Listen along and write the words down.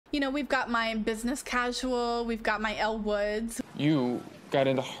You know, we've got my business casual, we've got my Elle Woods. You got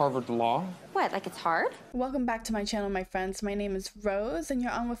into Harvard Law? What, like it's hard? Welcome back to my channel, my friends. My name is Rose and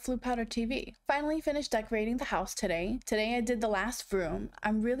you're on with Flu Powder TV. Finally finished decorating the house today. Today I did the last room.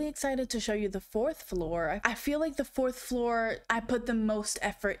 I'm really excited to show you the fourth floor. I feel like the fourth floor I put the most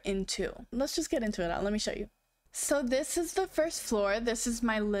effort into. Let's just get into it. Let me show you. So this is the first floor. This is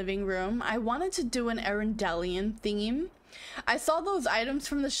my living room. I wanted to do an Arendelian theme. I saw those items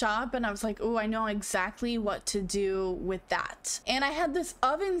from the shop and I was like, oh, I know exactly what to do with that. And I had this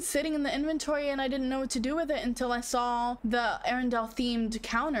oven sitting in the inventory and I didn't know what to do with it until I saw the Arendelle themed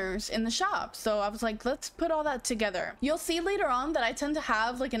counters in the shop. So I was like, let's put all that together. You'll see later on that I tend to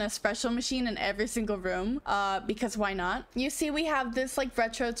have like an espresso machine in every single room because why not? You see we have this like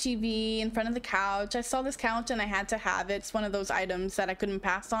retro TV in front of the couch. I saw this couch and I had to have it. It's one of those items that I couldn't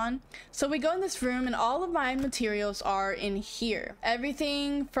pass on. So we go in this room and all of my materials are in here.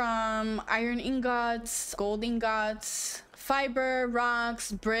 Everything from iron ingots, gold ingots, fiber,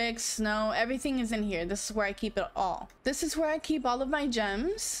 rocks, bricks, snow, everything is in here. This is where I keep it all. This is where I keep all of my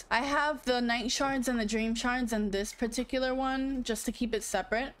gems. I have the night shards and the dream shards in this particular one just to keep it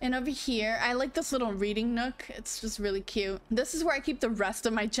separate. And over here, I like this little reading nook. It's just really cute. This is where I keep the rest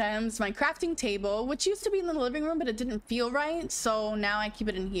of my gems, my crafting table, which used to be in the living room, but it didn't feel right. So now I keep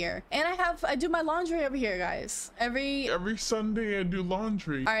it in here. And I do my laundry over here, guys. Every Sunday I do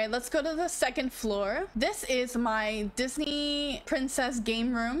laundry. All right, let's go to the second floor. This is my Disney princess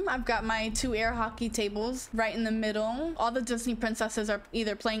game room. I've got my 2 air hockey tables right in the middle. All the Disney princesses are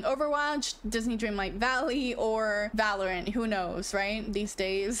either playing Overwatch, Disney Dreamlight Valley, or Valorant. Who knows, right? These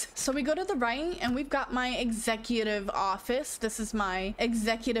days. So we go to the right and we've got my executive office. This is my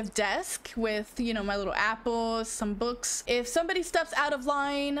executive desk with, you know, my little apples, some books. If somebody steps out of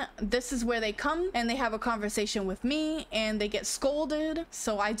line, this is where they come and they have a conversation with me and they get scolded.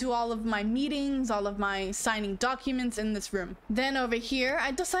 So I do all of my meetings, all of my signing documents in this room. Then over here,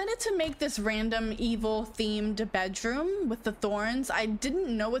 I decided to make this random evil themed bedroom with the thorns. I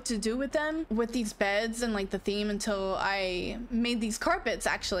didn't know what to do with them, with these beds and like the theme, until I made these carpets.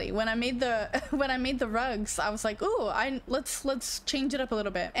 Actually, when I made the rugs, I was like, ooh, let's change it up a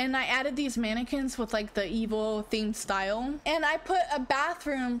little bit. And I added these mannequins with like the evil themed style. And I put a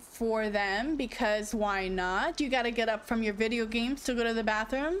bathroom for them because why not? You gotta get up from your video games to go to the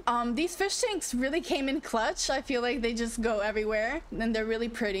bathroom. These fish tanks really came in clutch. I feel like they just go everywhere and they're really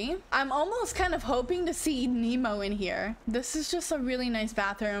pretty. I'm almost kind of hoping to see Nemo in here. This is just a really nice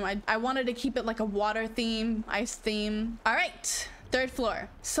bathroom. I wanted to keep it like a water theme, ice theme. All right. Third floor.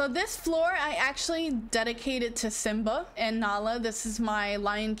 So this floor I actually dedicated to Simba and Nala. This is my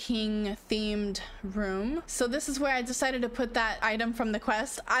Lion King themed room. So this is where I decided to put that item from the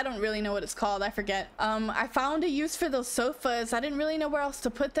quest. I don't really know what it's called. I forget. I found a use for those sofas. I didn't really know where else to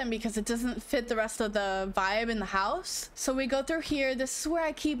put them because it doesn't fit the rest of the vibe in the house. So we go through here. This is where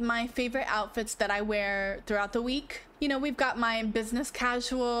I keep my favorite outfits that I wear throughout the week. You know, we've got my business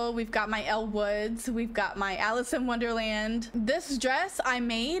casual, we've got my Elle Woods, we've got my Alice in Wonderland. This dress I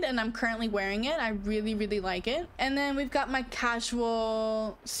made and I'm currently wearing it. I really, really like it. And then we've got my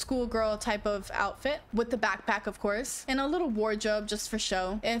casual schoolgirl type of outfit with the backpack, of course, and a little wardrobe just for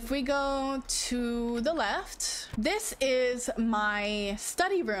show. If we go to the left, this is my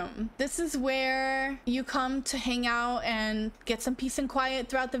study room. This is where you come to hang out and get some peace and quiet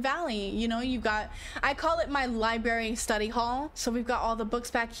throughout the valley. You know, you've got, I call it my library study hall. So we've got all the books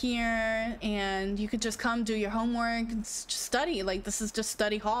back here and you could just come do your homework and just study. Like, this is just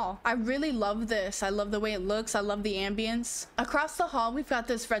study hall. I really love this. I love the way it looks. I love the ambience. Across the hall, we've got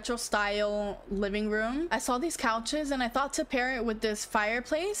this retro style living room. I saw these couches and I thought to pair it with this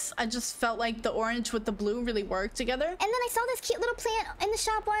fireplace. I just felt like the orange with the blue really worked together. And then I saw this cute little plant in the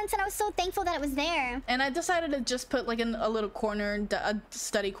shop once and I was so thankful that it was there. And I decided to just put like a little corner, a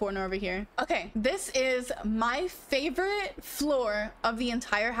study corner over here. Okay, this is my favorite floor of the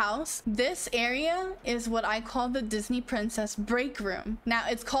entire house. This area is what I call the Disney Princess break room. Now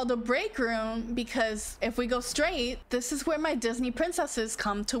it's called a break room because if we go straight, this is where my Disney princesses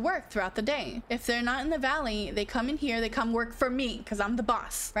come to work throughout the day. If they're not in the valley, they come in here, they come work for me because I'm the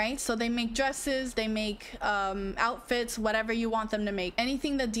boss, right? So they make dresses, they make outfits, whatever you want them to make.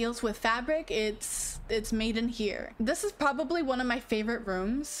 Anything that deals with fabric, it's made in here. This is probably one of my favorite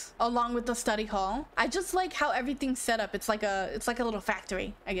rooms along with the study hall. I just like how everything's set up. It's like a little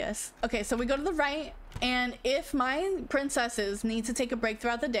factory, I guess. Okay, so we go to the right, and if my princesses need to take a break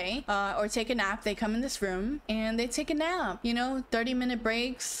throughout the day or take a nap, they come in this room and they take a nap. You know, 30-minute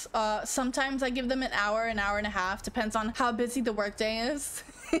breaks. Sometimes I give them an hour and a half, depends on how busy the workday is.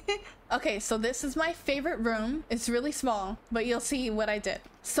 Okay, so this is my favorite room. It's really small, but you'll see what I did.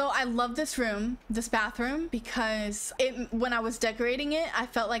 So I love this room, this bathroom, because when I was decorating it, I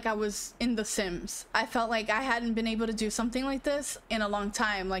felt like I was in The Sims. I felt like I hadn't been able to do something like this in a long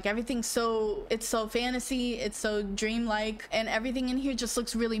time. Like everything's it's so fantasy, it's so dreamlike, and everything in here just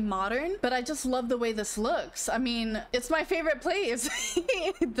looks really modern. But I just love the way this looks. I mean, it's my favorite place,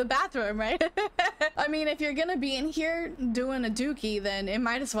 the bathroom, right? I mean, if you're gonna be in here doing a dookie, then it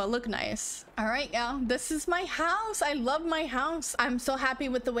might as well look nice. All right, y'all, this is my house. I love my house. I'm so happy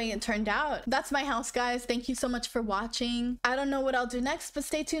with the way it turned out. That's my house, guys. Thank you so much for watching. I don't know what I'll do next, but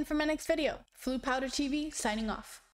stay tuned for my next video. Flu Powder TV signing off.